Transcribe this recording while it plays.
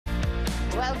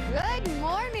Well, good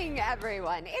morning,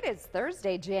 everyone. It is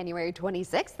Thursday, January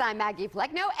 26th. I'm Maggie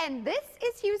Flecknoe, and this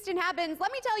is Houston Happens.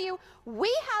 Let me tell you,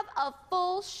 we have a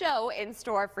full show in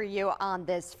store for you on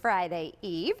this Friday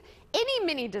Eve. Any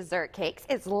Mini Dessert Cakes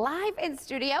is live in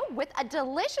studio with a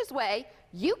delicious way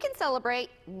you can celebrate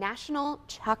National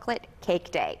Chocolate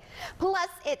Cake Day. Plus,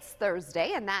 it's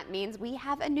Thursday, and that means we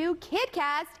have a new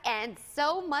KidCast and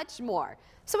so much more.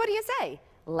 So what do you say?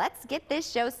 Let's get this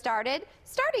show started,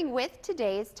 starting with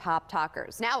today's Top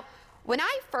Talkers. Now, when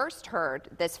I first heard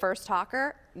this first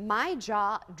talker, my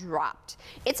jaw dropped.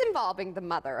 It's involving the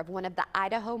mother of one of the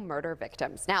Idaho murder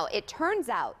victims. Now, it turns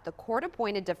out the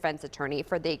court-appointed defense attorney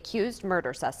for the accused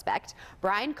murder suspect,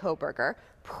 Brian Koberger,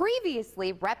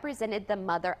 previously represented the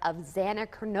mother of Xana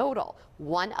Kernodle,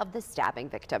 one of the stabbing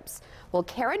victims. Well,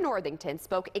 Karen Northington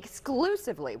spoke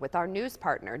exclusively with our news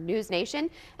partner, News Nation,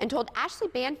 and told Ashley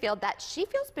Banfield that she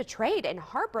feels betrayed and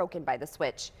heartbroken by the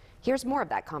switch. Here's more of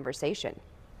that conversation.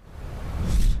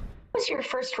 What was your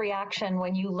first reaction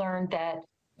when you learned that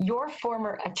your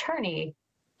former attorney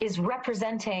is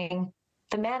representing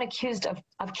the man accused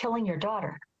of killing your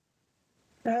daughter?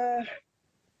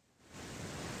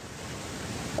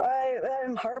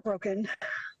 I'm heartbroken.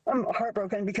 I'm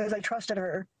heartbroken because I trusted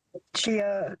her. She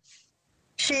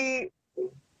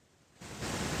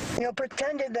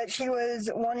pretended that she was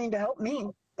wanting to help me,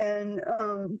 and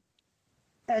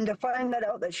to find that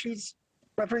out that she's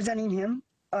representing him,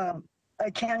 I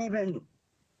can't even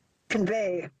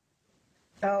convey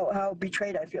how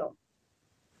betrayed I feel.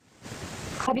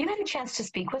 Have you had a chance to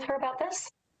speak with her about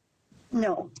this?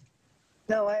 No,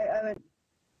 I haven't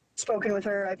spoken with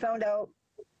her. I found out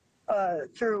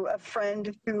through a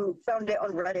friend who found it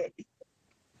on Reddit.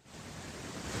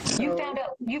 So,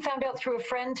 you found out through a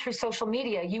friend through social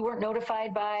media. You weren't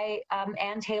notified by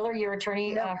Ann Taylor, your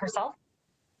attorney, herself?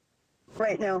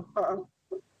 Right now.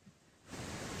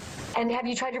 And have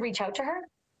you tried to reach out to her?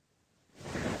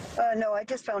 No, I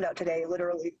just found out today,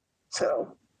 literally.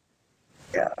 So,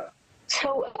 yeah.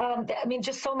 So, I mean,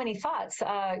 just so many thoughts.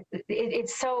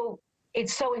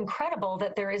 It's so incredible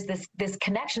that there is this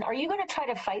connection. Are you going to try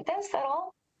to fight this at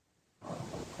all?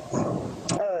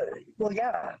 Well,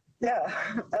 yeah,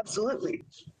 absolutely.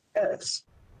 Yes.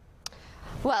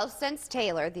 Well, since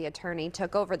Taylor, the attorney,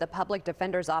 took over the public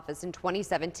defender's office in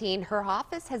 2017, her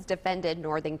office has defended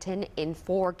Northington in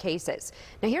 4 cases.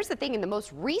 Now, here's the thing. In the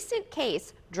most recent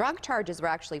case, drug charges were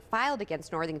actually filed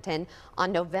against Northington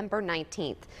on November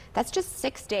 19th. That's just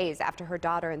 6 days after her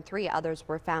daughter and 3 others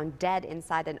were found dead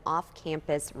inside an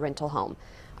off-campus rental home.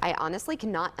 I honestly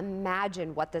cannot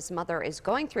imagine what this mother is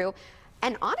going through.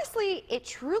 And honestly, it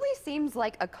truly seems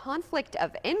like a conflict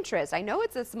of interest. I know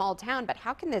it's a small town, but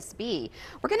how can this be?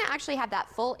 We're going to actually have that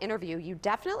full interview. You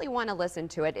definitely want to listen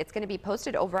to it. It's going to be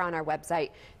posted over on our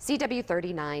website,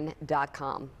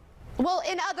 cw39.com. Well,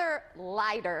 in other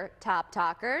lighter Top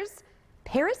Talkers,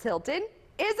 Paris Hilton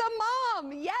is a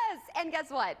mom. Yes, and guess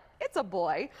what? It's a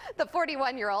boy. The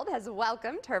 41-year-old has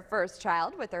welcomed her first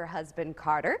child with her husband,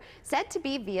 Carter, said to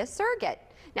be via surrogate.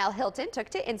 Now, Hilton took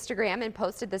to Instagram and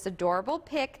posted this adorable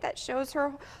pic that shows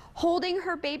her holding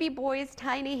her baby boy's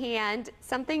tiny hand.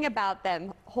 Something about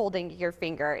them holding your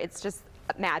finger. It's just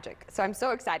magic. So I'm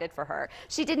so excited for her.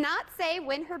 She did not say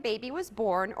when her baby was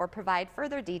born or provide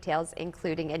further details,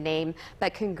 including a name,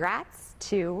 but congrats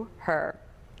to her.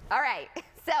 All right.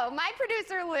 So my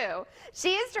producer, Lou,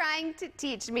 she is trying to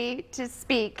teach me to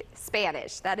speak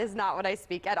Spanish. That is not what I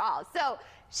speak at all. So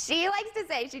she likes to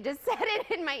say, she just said it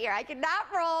in my ear. I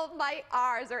cannot roll my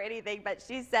R's or anything, but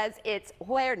she says it's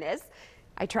jueves.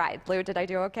 I tried. Lou, did I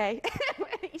do okay?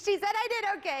 She said I did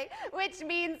okay, which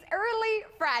means early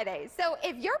Friday. So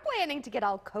if you're planning to get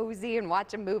all cozy and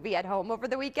watch a movie at home over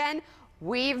the weekend,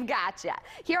 we've got you.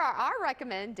 Here are our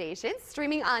recommendations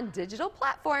streaming on digital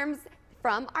platforms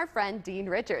from our friend Dean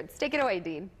Richards. Take it away,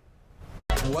 Dean.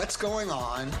 What's going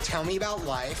on? Tell me about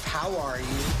life. How are you?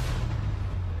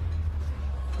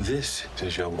 This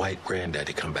is your white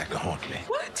granddaddy come back to haunt me.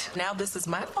 What? Now this is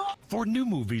my fault? For new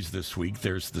movies this week,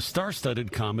 there's the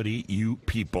star-studded comedy You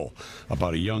People,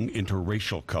 about a young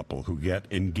interracial couple who get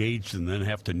engaged and then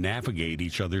have to navigate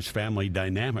each other's family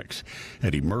dynamics.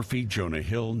 Eddie Murphy, Jonah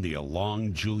Hill, Nia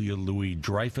Long, Julia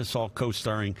Louis-Dreyfus all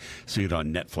co-starring. See it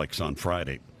on Netflix on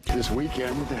Friday. This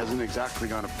weekend hasn't exactly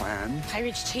gone to plan.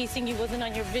 Pirates chasing you wasn't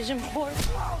on your vision board.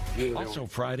 Also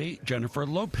Friday, Jennifer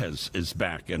Lopez is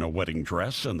back in a wedding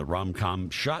dress in the rom-com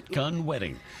Shotgun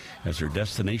Wedding as her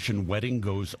destination wedding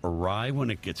goes awry. awry when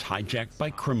it gets hijacked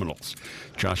by criminals.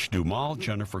 Josh Duhamel,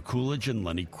 Jennifer Coolidge, and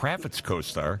Lenny Kravitz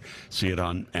co-star. See it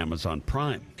on Amazon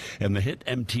Prime. And the hit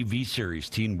MTV series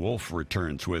Teen Wolf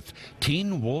returns with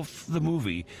Teen Wolf the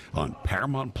Movie on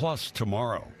Paramount Plus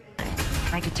tomorrow.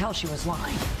 I could tell she was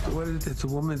lying. What is it? It's a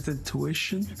woman's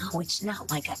intuition? No, it's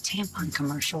not like a tampon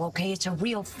commercial, okay? It's a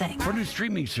real thing. For new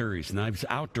streaming series, Knives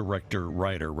Out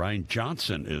writer Ryan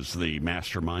Johnson is the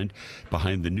mastermind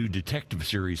behind the new detective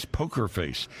series Poker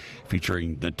Face,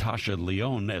 featuring Natasha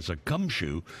Lyonne as a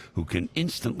gumshoe who can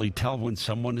instantly tell when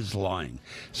someone is lying.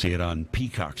 See it on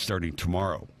Peacock starting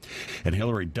tomorrow. And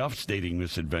Hilary Duff's dating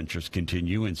misadventures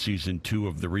continue in season 2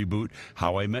 of the reboot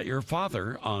How I Met Your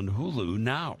Father on Hulu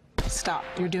now. Stop.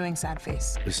 You're doing sad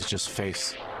face. This is just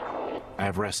face. I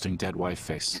have resting dead wife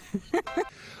face.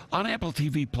 On Apple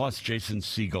TV Plus, Jason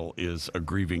Segel is a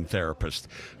grieving therapist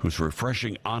whose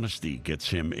refreshing honesty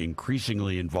gets him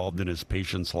increasingly involved in his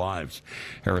patients' lives.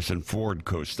 Harrison Ford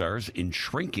co-stars in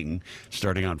Shrinking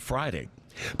starting on Friday.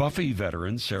 Buffy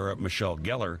veteran Sarah Michelle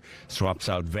Gellar swaps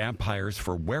out vampires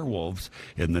for werewolves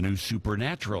in the new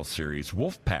Supernatural series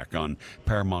Wolfpack on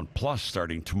Paramount Plus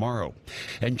starting tomorrow.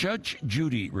 And Judge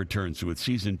Judy returns with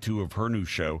season 2 of her new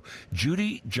show,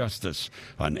 Judy Justice,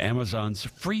 on Amazon's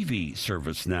Freevee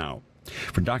service now.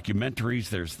 For documentaries,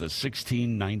 there's the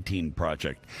 1619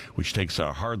 Project, which takes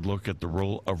a hard look at the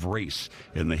role of race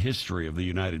in the history of the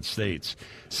United States.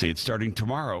 See it starting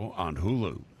tomorrow on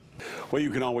Hulu. Well, you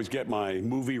can always get my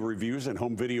movie reviews and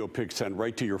home video pics sent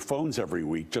right to your phones every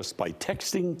week just by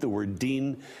texting the word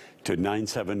Dean to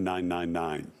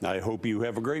 97999. I hope you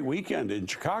have a great weekend in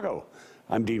Chicago.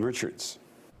 I'm Dean Richards.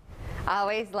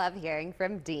 Always love hearing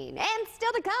from Dean. And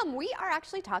still to come, we are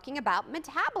actually talking about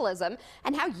metabolism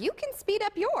and how you can speed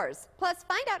up yours. Plus,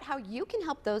 find out how you can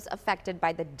help those affected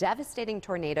by the devastating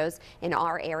tornadoes in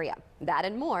our area. That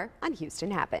and more on Houston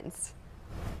Happens.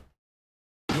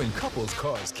 When couples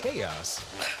cause chaos,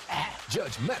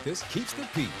 Judge Mathis keeps the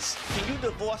peace. Can you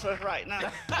divorce us right now?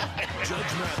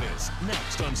 Judge Mathis,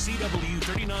 next on CW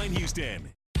 39 Houston.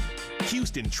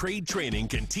 Houston Trade Training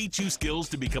can teach you skills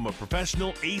to become a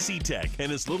professional AC tech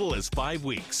in as little as 5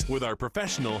 weeks with our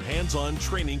professional hands-on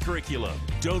training curriculum.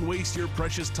 Don't waste your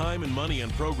precious time and money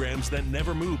on programs that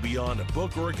never move beyond a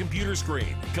book or a computer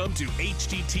screen. Come to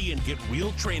HTT and get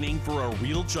real training for a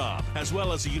real job, as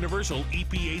well as a universal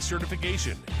EPA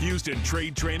certification. Houston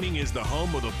Trade Training is the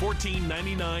home of the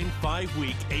 $14.99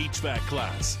 5-week HVAC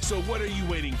class. So what are you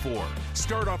waiting for?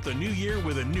 Start off the new year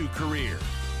with a new career.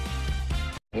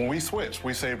 When we switched,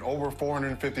 we saved over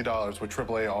 $450 with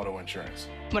AAA auto insurance.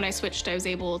 When I switched, I was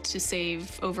able to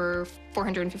save over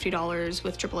 $450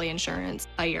 with AAA insurance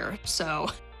a year. So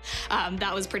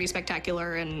that was pretty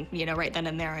spectacular. And, you know, right then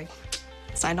and there, I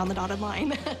signed on the dotted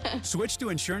line. Switch to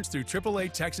insurance through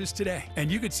AAA Texas today, and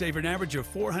you could save an average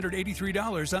of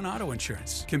 $483 on auto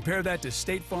insurance. Compare that to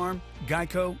State Farm,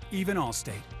 Geico, even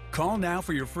Allstate. Call now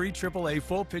for your free AAA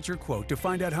full picture quote to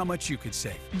find out how much you could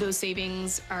save. Those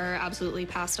savings are absolutely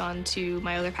passed on to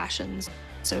my other passions.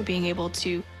 So being able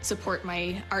to support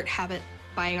my art habit,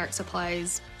 buying art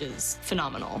supplies, is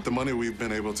phenomenal. The money we've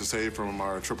been able to save from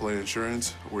our AAA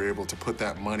insurance, we're able to put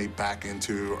that money back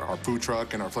into our food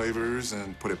truck and our flavors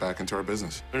and put it back into our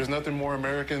business. There's nothing more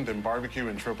American than barbecue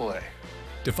and AAA.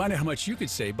 To find out how much you could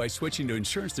save by switching to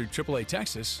insurance through AAA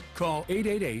Texas, call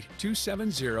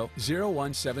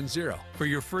 888-270-0170 for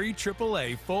your free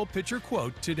AAA full picture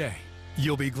quote today.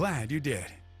 You'll be glad you did.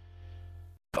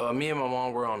 Me and my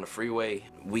mom were on the freeway.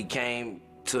 We came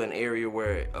to an area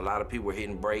where a lot of people were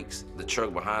hitting brakes. The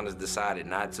truck behind us decided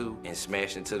not to and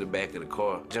smashed into the back of the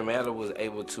car. Jamela was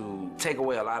able to take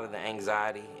away a lot of the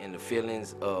anxiety and the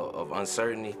feelings of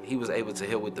uncertainty. He was able to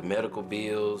help with the medical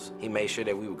bills. He made sure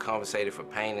that we were compensated for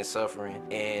pain and suffering,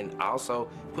 and also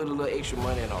put a little extra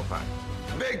money in our pocket.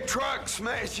 Big truck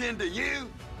smash into you?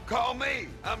 Call me.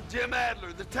 I'm Jim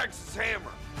Adler, the Texas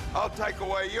Hammer. I'll take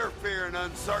away your fear and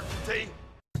uncertainty.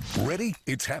 Ready?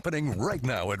 It's happening right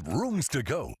now at Rooms to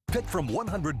Go. Pick from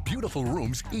 100 beautiful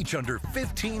rooms, each under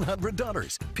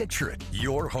 $1,500. Picture it,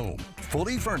 your home,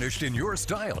 fully furnished in your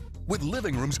style, with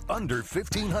living rooms under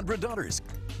 $1,500,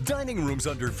 dining rooms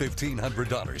under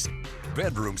 $1,500,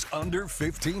 bedrooms under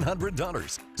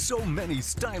 $1,500. So many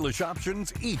stylish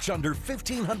options, each under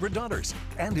 $1,500.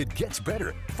 And it gets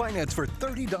better. Finance for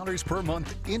 $30 per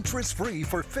month, interest-free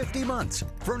for 50 months.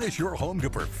 Furnish your home to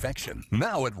perfection.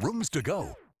 Now at Rooms to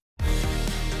Go.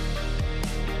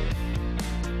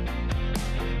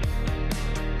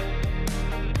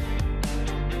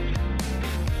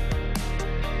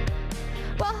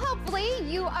 Well, hopefully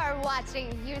you are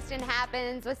watching Houston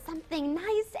Happens with something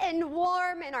nice and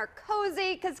warm and our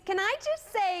cozy, because can I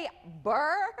just say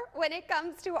burr when it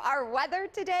comes to our weather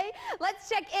today? Let's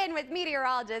check in with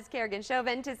meteorologist Kerrigan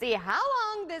Chauvin to see how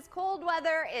long this cold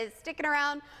weather is sticking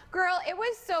around. Girl, it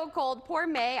was so cold. Poor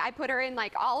May. I put her in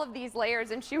like all of these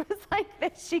layers and she was like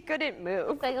this. She couldn't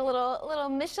move. Like a little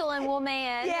Michelin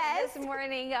woman yes. this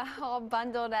morning, all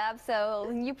bundled up.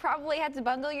 So you probably had to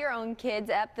bundle your own kids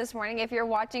up this morning if you're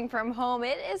watching from home.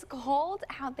 It is cold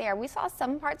out there. We saw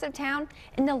some parts of town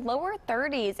in the lower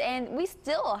 30s, and we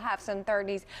still have some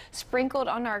 30s sprinkled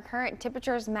on our current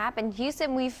temperatures map. In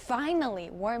Houston, we finally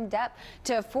warmed up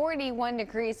to 41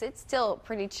 degrees. It's still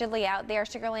pretty chilly out there.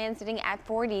 Sugar Land sitting at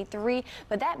 43,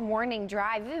 but that morning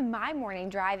drive, even my morning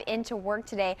drive into work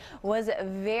today was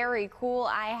very cool.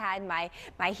 I had my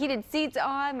heated seats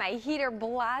on, my heater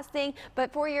blasting,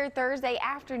 but for your Thursday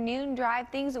afternoon drive,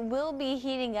 things will be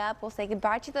heating up. We'll say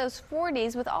goodbye to those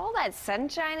 40s with all that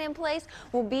sunshine in place.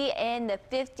 We'll be in the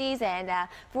 50s, and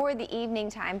for the evening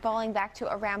time, falling back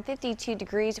to around 52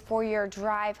 degrees for your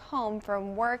drive home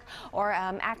from work or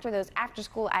after those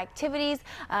after-school activities.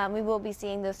 We will be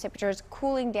seeing those temperatures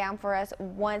cooling down for us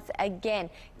once again.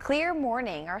 Clear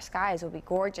morning. Our skies will be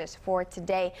gorgeous for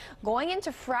today. Going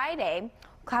into Friday,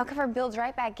 cloud cover builds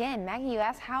right back in. Maggie, you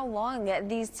asked how long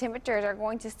these temperatures are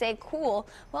going to stay cool.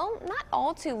 Well, not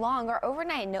all too long. Our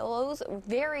overnight lows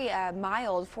very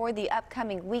mild for the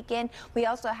upcoming weekend. We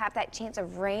also have that chance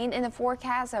of rain in the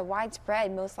forecast,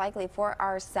 widespread most likely for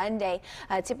our Sunday.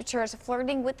 Temperatures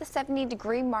flirting with the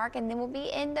 70-degree mark, and then we'll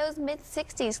be in those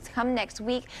mid-60s come next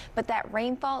week. But that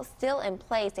rainfall still in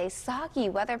place. A soggy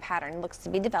weather pattern looks to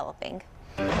be developing.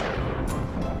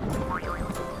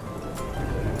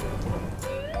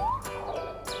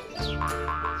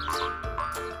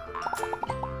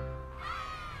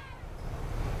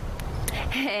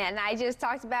 And I just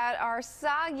talked about our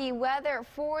soggy weather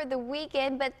for the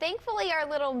weekend, but thankfully our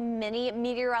little mini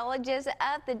meteorologist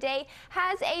of the day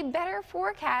has a better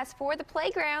forecast for the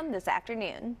playground this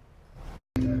afternoon.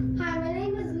 Hi, my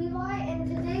name is Levi,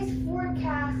 and today's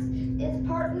forecast is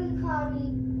partly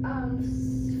cloudy,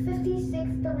 56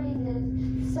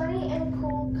 degrees, sunny and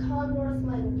cool, calm north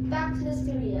wind. Back to the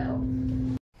studio.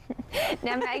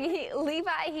 Now, Maggie,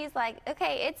 Levi, he's like,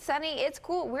 okay, it's sunny, it's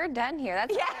cool, we're done here.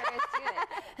 That's all there is to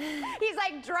it. He's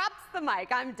like, drops the mic,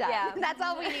 I'm done. Yeah. That's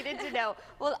all we needed to know.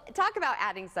 Well, talk about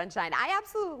adding sunshine. I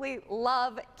absolutely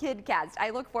love KidCast. I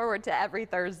look forward to every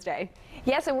Thursday.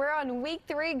 Yeah, so we're on week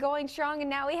 3 going strong, and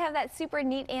now we have that super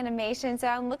neat animation. So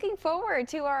I'm looking forward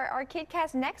to our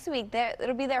KidCast next week.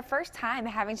 It'll be their first time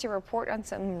having to report on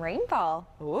some rainfall.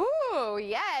 Ooh,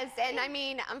 yes. And I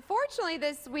mean, unfortunately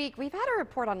this week we've had a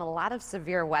report on a lot of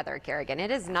severe weather, Kerrigan. It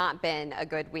has not been a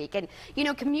good week. And, you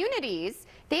know, communities,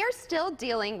 they are still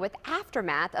dealing with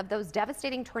aftermath of those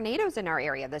devastating tornadoes in our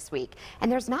area this week.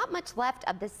 And there's not much left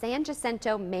of the San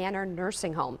Jacinto Manor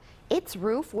nursing home. Its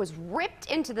roof was ripped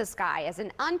into the sky as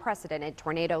an unprecedented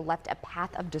tornado left a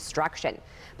path of destruction.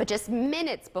 But just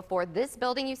minutes before this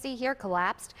building you see here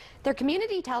collapsed, their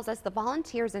community tells us the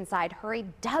volunteers inside hurried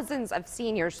dozens of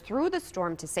seniors through the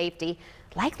storm to safety,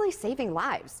 likely saving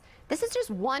lives. This is just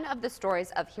one of the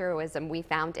stories of heroism we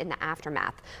found in the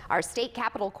aftermath. Our state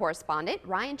capitol correspondent,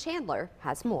 Ryan Chandler,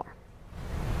 has more.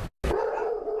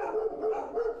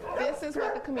 This is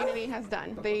what the community has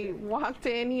done. They walked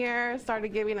in here,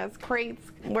 started giving us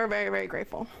crates. We're very, very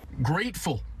grateful.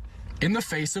 Grateful in the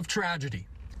face of tragedy.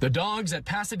 The dogs at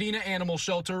Pasadena Animal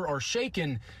Shelter are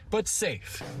shaken but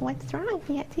safe. What's wrong?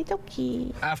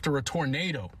 Yeti-doki. After a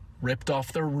tornado ripped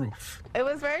off their roof. It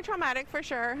was very traumatic for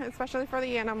sure, especially for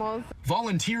the animals.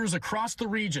 Volunteers across the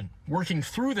region working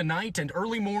through the night and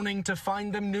early morning to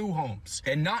find them new homes.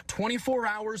 And not 24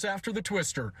 hours after the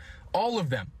twister, all of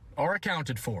them are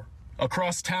accounted for.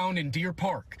 Across town in Deer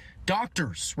Park,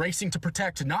 doctors racing to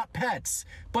protect not pets,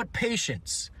 but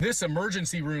patients. This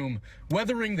emergency room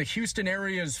weathering the Houston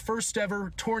area's first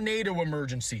ever tornado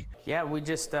emergency. Yeah, we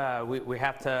just, we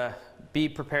have to be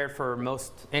prepared for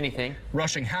most anything.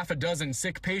 Rushing half a dozen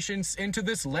sick patients into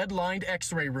this lead-lined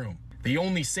x-ray room. The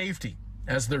only safety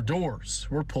as their doors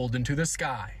were pulled into the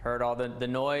sky. Heard all the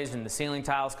noise and the ceiling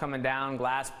tiles coming down,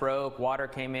 glass broke, water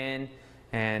came in,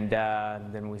 and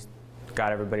then we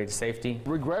got everybody to safety.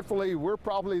 Regretfully, we're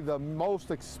probably the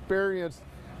most experienced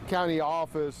county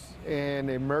office in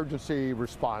emergency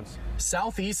response.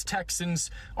 Southeast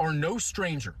Texans are no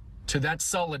stranger to that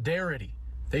solidarity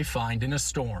they find in a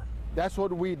storm. That's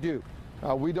what we do.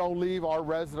 We don't leave our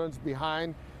residents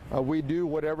behind. We do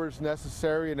whatever's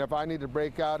necessary, and if I need to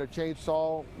break out a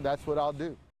chainsaw, that's what I'll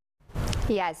do.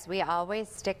 Yes, we always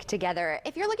stick together.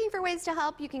 If you're looking for ways to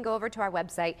help, you can go over to our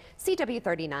website,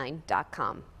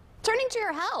 CW39.com. Turning to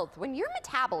your health, when your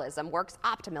metabolism works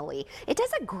optimally, it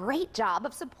does a great job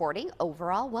of supporting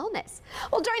overall wellness.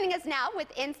 Well, joining us now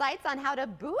with insights on how to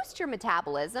boost your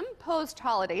metabolism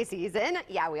post-holiday season,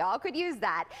 yeah, we all could use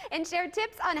that, and share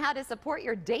tips on how to support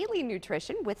your daily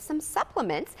nutrition with some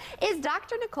supplements is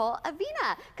Dr. Nicole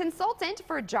Avina, consultant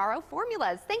for Jarrow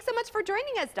Formulas. Thanks so much for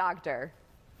joining us, Doctor.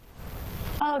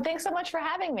 Oh, thanks so much for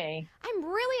having me. I'm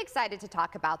really excited to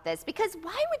talk about this because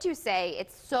why would you say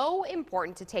it's so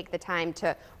important to take the time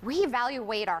to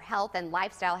reevaluate our health and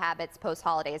lifestyle habits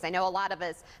post-holidays? I know a lot of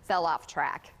us fell off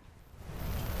track.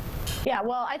 Yeah,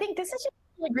 well, I think this is just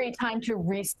a really great time to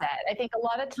reset. I think a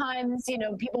lot of times,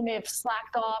 people may have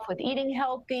slacked off with eating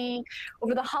healthy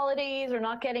over the holidays or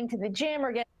not getting to the gym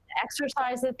or getting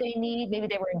exercise that they need. Maybe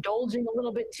they were indulging a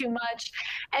little bit too much.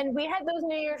 And we had those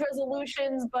New Year's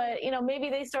resolutions, but maybe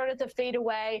they started to fade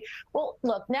away. Well,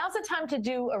 look, now's the time to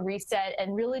do a reset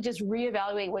and really just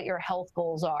reevaluate what your health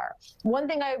goals are. One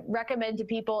thing I recommend to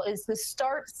people is to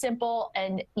start simple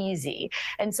and easy.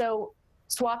 And so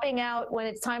swapping out when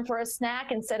it's time for a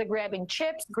snack, instead of grabbing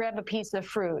chips, grab a piece of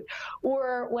fruit.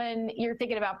 Or when you're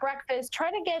thinking about breakfast,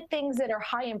 try to get things that are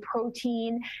high in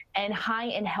protein and high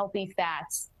in healthy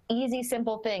fats. Easy,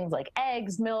 simple things like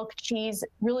eggs, milk, cheese,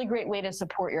 really great way to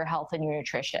support your health and your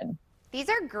nutrition. These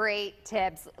are great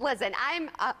tips. Listen, I'm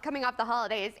coming off the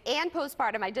holidays and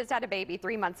postpartum. I just had a baby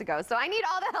 3 months ago, so I need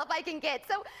all the help I can get.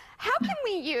 So how can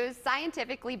we use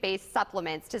scientifically based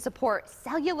supplements to support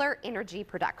cellular energy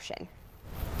production?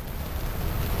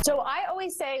 So I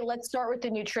always say, let's start with the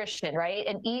nutrition, right?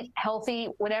 And eat healthy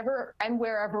whenever and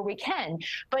wherever we can.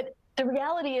 But the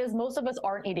reality is most of us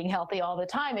aren't eating healthy all the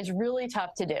time. It's really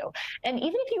tough to do. And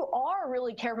even if you are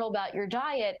really careful about your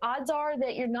diet, odds are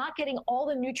that you're not getting all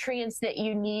the nutrients that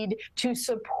you need to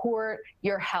support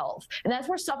your health. And that's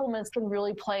where supplements can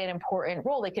really play an important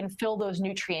role. They can fill those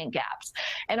nutrient gaps.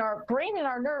 And our brain and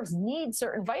our nerves need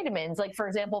certain vitamins, like, for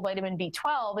example, vitamin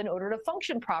B12 in order to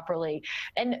function properly.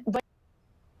 But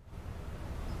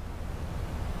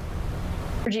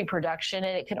energy production,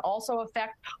 and it can also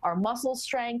affect our muscle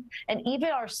strength and even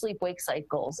our sleep-wake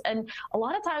cycles. And a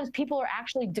lot of times people are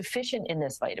actually deficient in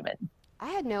this vitamin. I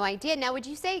had no idea. Now, would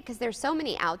you say, because there's so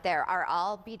many out there, are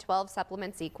all B12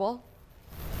 supplements equal?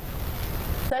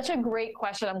 Such a great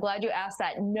question. I'm glad you asked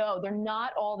that. No, they're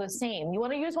not all the same. You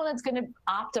want to use one that's going to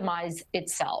optimize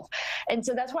itself. And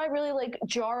so that's why I really like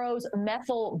Jarrow's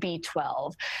methyl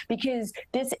B12, because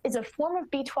this is a form of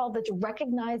B12 that's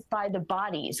recognized by the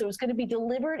body. So it's going to be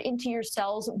delivered into your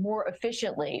cells more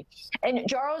efficiently. And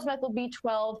Jarrow's methyl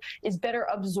B12 is better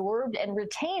absorbed and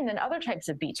retained than other types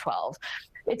of B12.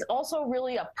 It's also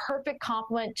really a perfect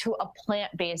complement to a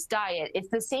plant-based diet. It's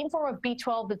the same form of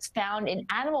B12 that's found in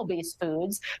animal-based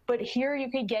foods, but here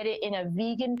you could get it in a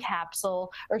vegan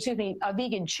capsule, or excuse me, a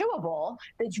vegan chewable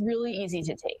that's really easy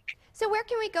to take. So where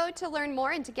can we go to learn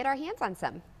more and to get our hands on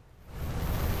some?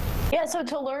 Yeah, so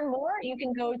to learn more, you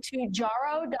can go to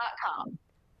jarrow.com.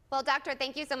 Well, Doctor,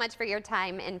 thank you so much for your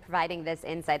time in providing this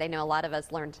insight. I know a lot of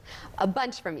us learned a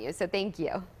bunch from you, so thank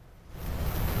you.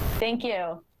 Thank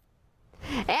you.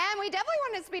 And we definitely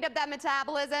want to speed up that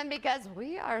metabolism because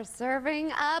we are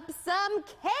serving up some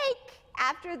cake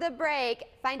after the break.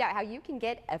 Find out how you can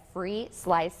get a free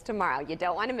slice tomorrow. You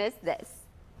don't want to miss this.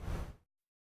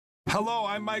 Hello,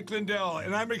 I'm Mike Lindell,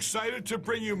 and I'm excited to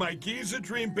bring you my Giza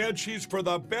Dream bed sheets for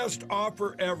the best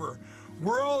offer ever.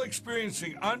 We're all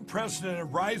experiencing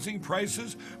unprecedented rising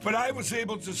prices, but I was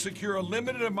able to secure a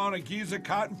limited amount of Giza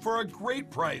cotton for a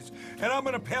great price, and I'm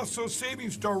going to pass those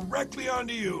savings directly on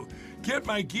to you. Get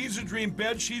my Giza Dream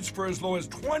bed sheets for as low as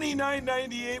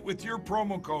 $29.98 with your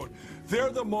promo code. They're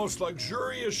the most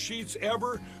luxurious sheets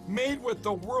ever, made with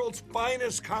the world's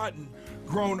finest cotton,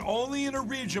 grown only in a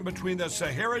region between the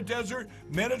Sahara Desert,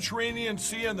 Mediterranean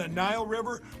Sea, and the Nile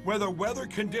River, where the weather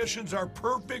conditions are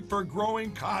perfect for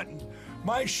growing cotton.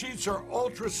 My sheets are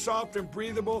ultra soft and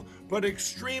breathable, but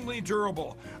extremely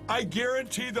durable. I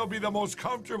guarantee they'll be the most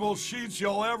comfortable sheets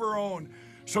you'll ever own.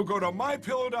 So go to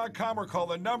mypillow.com or call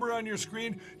the number on your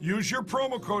screen. Use your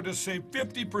promo code to save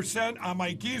 50% on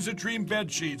my Giza Dream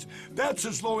bed sheets. That's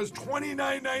as low as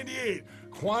 $29.98.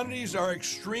 Quantities are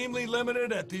extremely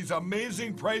limited at these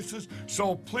amazing prices,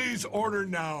 so please order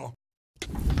now.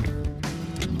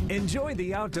 Enjoy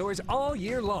the outdoors all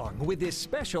year long with this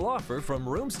special offer from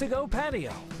Rooms To Go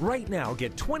Patio. Right now,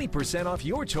 get 20% off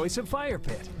your choice of fire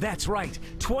pit. That's right,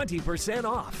 20%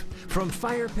 off. From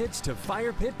fire pits to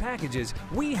fire pit packages,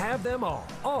 we have them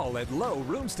all at low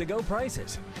Rooms To Go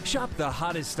prices. Shop the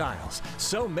hottest styles,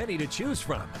 so many to choose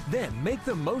from. Then make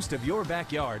the most of your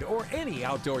backyard or any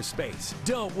outdoor space.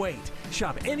 Don't wait.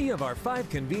 Shop any of our 5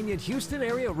 convenient Houston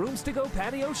area Rooms To Go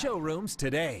Patio showrooms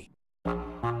today.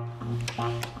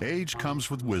 Age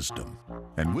comes with wisdom,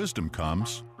 and wisdom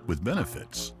comes with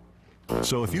benefits.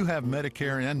 So if you have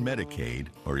Medicare and Medicaid,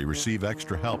 or you receive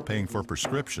extra help paying for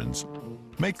prescriptions,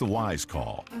 make the wise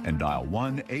call and dial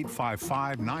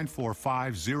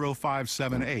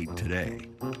 1-855-945-0578 today.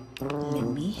 Let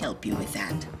me help you with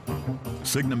that.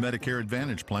 Cigna Medicare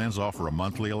Advantage plans offer a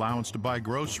monthly allowance to buy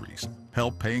groceries,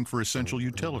 help paying for essential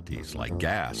utilities like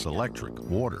gas, electric,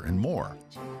 water, and more,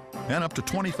 and up to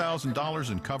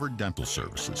 $20,000 in covered dental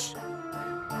services,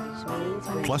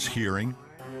 plus hearing,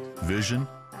 vision,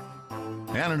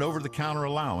 and an over-the-counter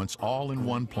allowance all in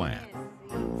one plan.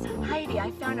 Heidi,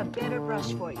 I found a better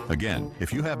brush for you. Again,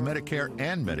 if you have Medicare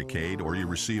and Medicaid or you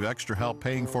receive extra help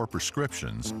paying for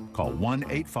prescriptions, call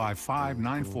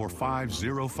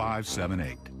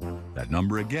 1-855-945-0578. That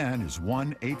number again is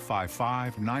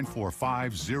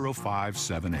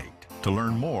 1-855-945-0578 to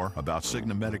learn more about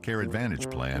Cigna Medicare Advantage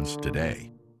plans today.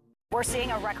 We're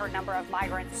seeing a record number of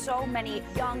migrants, so many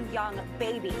young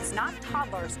babies, not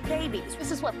toddlers, babies.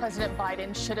 This is what President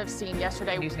Biden should have seen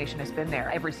yesterday. News Nation has been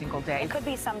there every single day. It could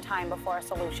be some time before a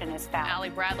solution is found. Allie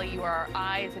Bradley, you are our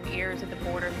eyes and ears at the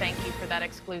border. Thank you for that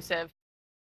exclusive.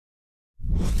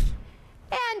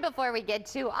 And before we get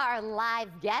to our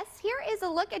live guests, here is a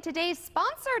look at today's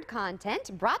sponsored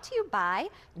content brought to you by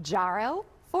Jarrow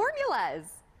Formulas.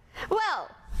 Well,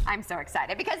 I'm so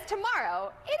excited because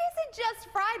tomorrow, it isn't just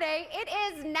Friday, it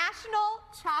is National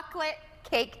Chocolate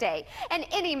Cake Day. And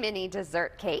Any Mini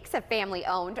Dessert Cakes, a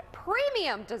family-owned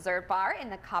premium dessert bar in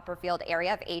the Copperfield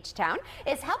area of H-Town,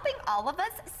 is helping all of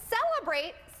us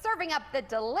celebrate serving up the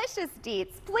delicious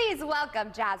deets. Please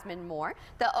welcome Jasmine Moore,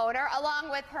 the owner, along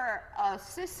with her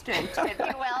assistant, if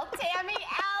you will, Tammy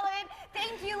Allen.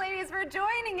 Thank you, ladies, for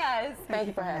joining us. Thank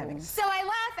you for having me. So I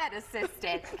laugh at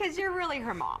assistant because you're really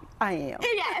her mom. I am.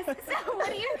 Yes. So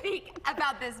what do you think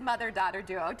about this mother-daughter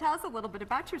duo? Tell us a little bit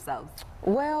about yourselves.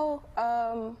 Well,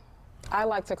 I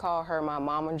like to call her my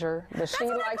momager, but she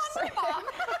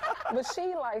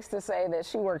likes to say that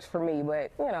she works for me,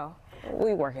 but you know,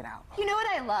 we work it out. You know what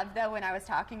I love, though, when I was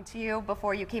talking to you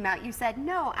before you came out, you said,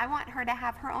 no, I want her to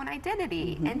have her own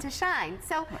identity and to shine.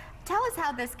 So tell us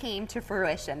how this came to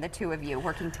fruition, the two of you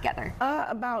working together.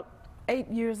 About 8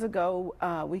 years ago,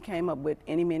 we came up with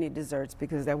Any Mini Desserts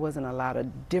because there wasn't a lot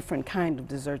of different kind of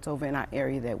desserts over in our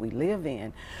area that we live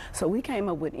in. So we came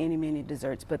up with Any Mini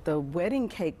Desserts, but the wedding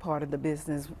cake part of the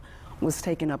business was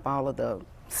taking up all of the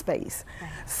space.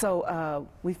 Right. So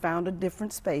we found a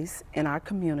different space in our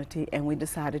community and we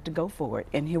decided to go for it,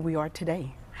 and here we are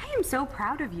today. I am so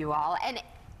proud of you all, and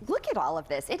look at all of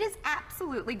this. It is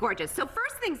absolutely gorgeous. So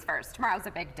first things first, tomorrow's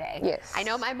a big day. Yes. I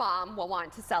know my mom will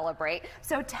want to celebrate.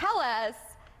 So tell us,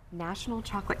 National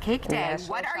Chocolate Cake Day.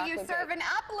 What are you serving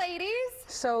up, ladies?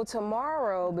 So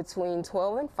tomorrow between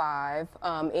 12 and 5,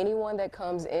 anyone that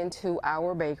comes into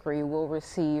our bakery will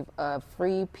receive a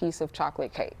free piece of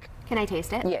chocolate cake. Can I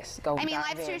taste it? Yes, go. I mean,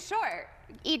 life's too short.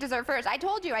 Eat dessert first. I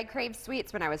told you I craved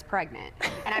sweets when I was pregnant,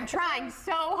 and I'm trying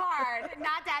so hard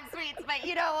not to have sweets, but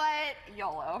you know what?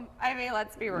 YOLO. I mean,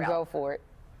 let's be real. Go for it.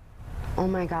 Oh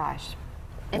my gosh.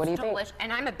 What do you think?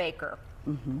 And I'm a baker.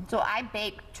 So I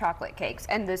bake chocolate cakes,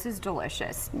 and this is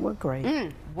delicious. Well,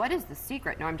 great. What is the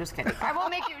secret? No, I'm just kidding. I won't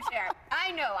make you share.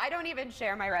 I know. I don't even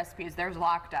share my recipes. There's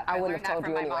locked up. I wouldn't have told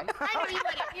you anyway. I know you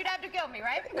wouldn't. You'd have to kill me,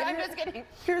 right? No, I'm just kidding.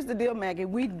 Here's the deal, Maggie.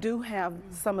 We do have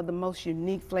some of the most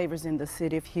unique flavors in the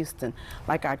city of Houston,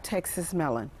 like our Texas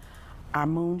melon, our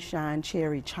moonshine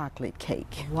cherry chocolate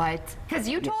cake. What? Because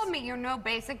you told me you're no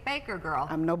basic baker, girl.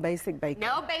 I'm no basic baker.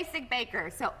 No basic baker.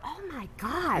 So, oh my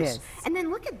gosh. Yes. And then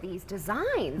look at these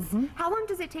designs. How long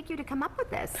does it take you to come up with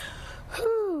this?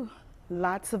 Whew,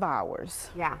 lots of hours.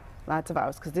 Yeah. Lots of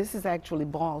hours, because this is actually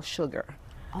ball sugar.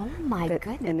 Oh my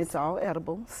goodness. And it's all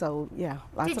edible, so yeah,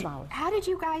 lots of hours. How did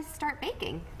you guys start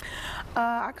baking?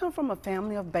 I come from a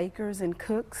family of bakers and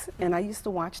cooks, and I used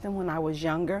to watch them when I was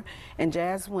younger. And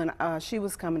Jazz, when she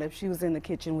was coming up, she was in the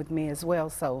kitchen with me as well,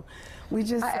 so we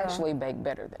just... I actually bake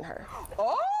better than her.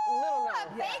 Oh!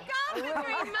 Bake off with your mother.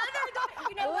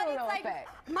 You know what? It's like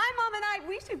my mom and I,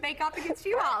 we should bake off against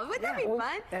you all. Wouldn't that be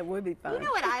fun? That would be fun. You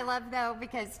know what I love, though?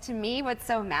 Because to me, what's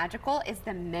so magical is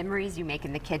the memories you make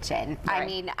in the kitchen. Right. I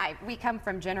mean, we come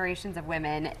from generations of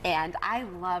women, and I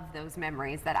love those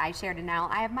memories that I shared. And now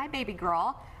I have my baby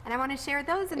girl, and I want to share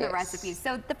those in the recipes.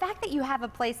 So the fact that you have a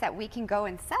place that we can go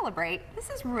and celebrate,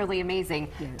 this is really amazing.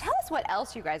 Yes. Tell us what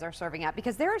else you guys are serving up,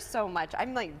 because there is so much.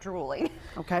 I'm like drooling.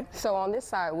 Okay. So on this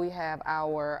side, we have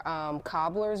our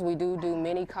cobblers. We do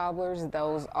mini cobblers.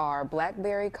 Those are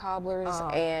blackberry cobblers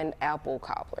and apple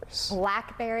cobblers.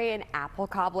 Blackberry and apple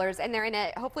cobblers. And they're in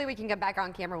a, hopefully we can get back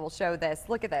on camera, we'll show this.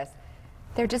 Look at this.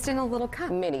 They're just in a little cup.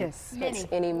 Mini. Yes. It's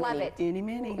any Love mini. it. Any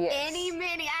mini. Yes. Any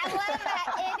mini. I love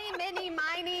that. Any mini,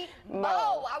 miny, mo.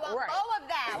 I want Right. mo of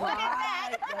that. What is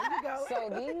that? There you go. So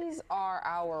these are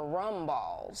our rum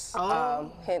balls, Oh.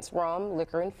 hence rum,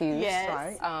 liquor infused. Yes.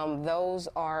 Right. Those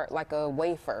are like a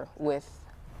wafer with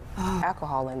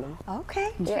alcohol in them.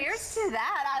 Okay. Yes. Cheers to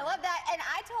that. I love that. And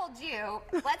I told you,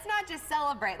 let's not just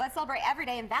celebrate. Let's celebrate every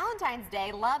day. And Valentine's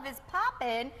Day, love is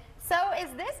poppin'. So is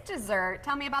this dessert?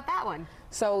 Tell me about that one.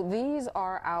 So these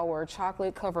are our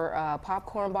chocolate cover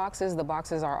popcorn boxes. The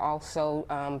boxes are also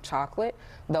chocolate.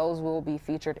 Those will be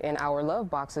featured in our love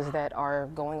boxes that are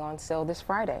going on sale this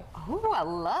Friday. Oh, a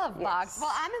love box. Yes.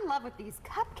 Well, I'm in love with these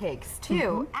cupcakes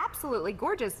too. Absolutely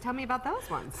gorgeous. Tell me about those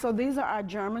ones. So these are our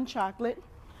German chocolate,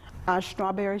 our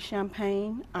strawberry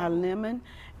champagne, our lemon,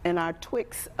 and our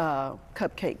Twix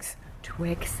cupcakes.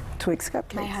 Twix? Twix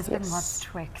cupcakes. My husband yes. loves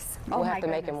Twix. We'll Oh have my to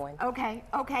make him goodness. one. Okay,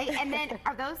 okay. And then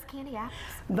are those candy apples?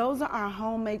 Those are our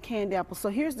homemade candy apples. So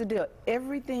here's the deal.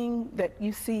 Everything that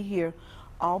you see here,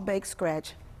 all baked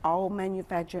scratch, all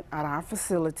manufactured at our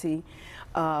facility.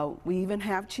 We even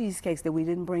have cheesecakes that we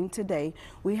didn't bring today.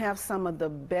 We have some of the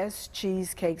best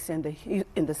cheesecakes in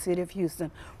the city of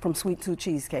Houston from Sweet Tooth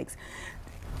Cheesecakes.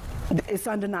 It's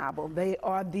undeniable. They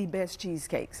are the best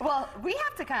cheesecakes. Well, we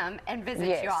have to come and visit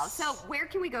Yes. you all. So where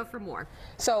can we go for more?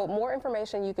 So more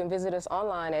information, you can visit us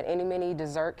online at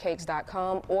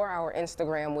anyminidessertcakes.com or our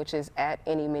Instagram, which is at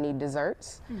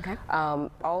anyminidesserts. Okay.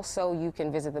 Also, you can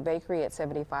visit the bakery at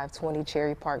 7520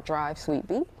 Cherry Park Drive, Suite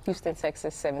B, Houston,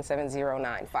 Texas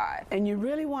 77095. And you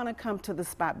really want to come to the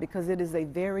spot because it is a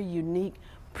very unique,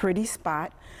 pretty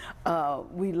spot.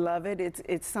 We love it.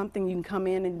 It's something you can come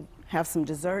in and have some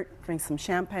dessert, drink some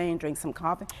champagne, drink some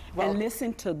coffee, and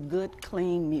listen to good,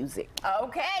 clean music.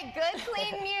 Okay, good,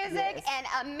 clean music and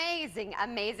amazing,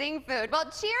 amazing food. Well,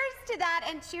 cheers to that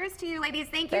and cheers to you, ladies.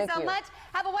 Thank you so much.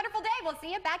 Have a wonderful day. We'll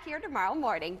see you back here tomorrow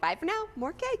morning. Bye for now.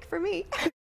 More cake for me.